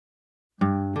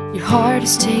Your heart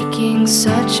is taking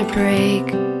such a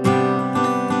break.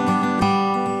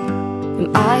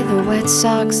 Am I the wet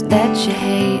socks that you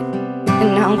hate?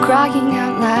 And now I'm crying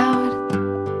out loud,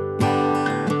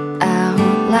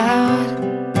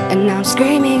 and now I'm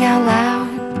screaming out loud,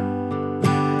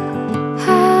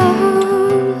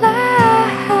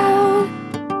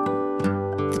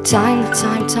 The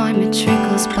time, it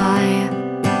trickles by.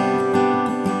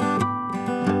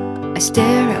 I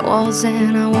stare at walls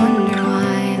and I wonder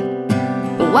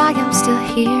why I'm still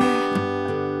here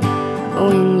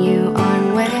when you are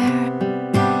where.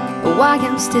 Why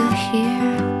I'm still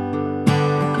here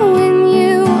when you